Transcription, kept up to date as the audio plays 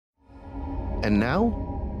And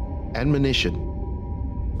now, admonition,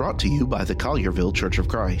 brought to you by the Collierville Church of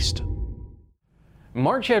Christ.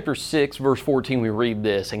 Mark chapter 6, verse 14, we read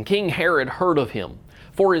this, "And King Herod heard of him,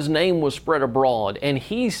 for his name was spread abroad, and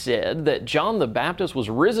he said that John the Baptist was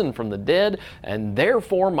risen from the dead, and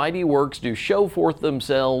therefore mighty works do show forth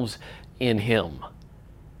themselves in him."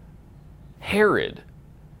 Herod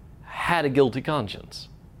had a guilty conscience.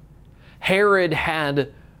 Herod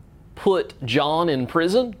had put John in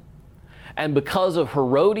prison, and because of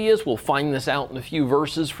Herodias, we'll find this out in a few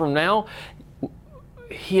verses from now,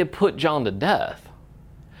 he had put John to death.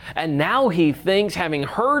 And now he thinks, having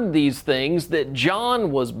heard these things, that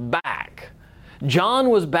John was back. John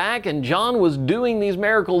was back and John was doing these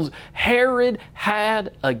miracles. Herod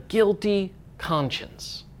had a guilty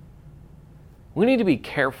conscience. We need to be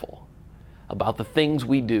careful about the things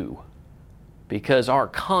we do, because our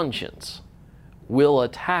conscience will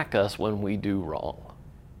attack us when we do wrong.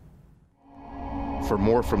 For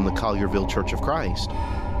more from the Collierville Church of Christ,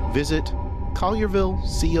 visit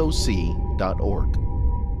colliervillecoc.org.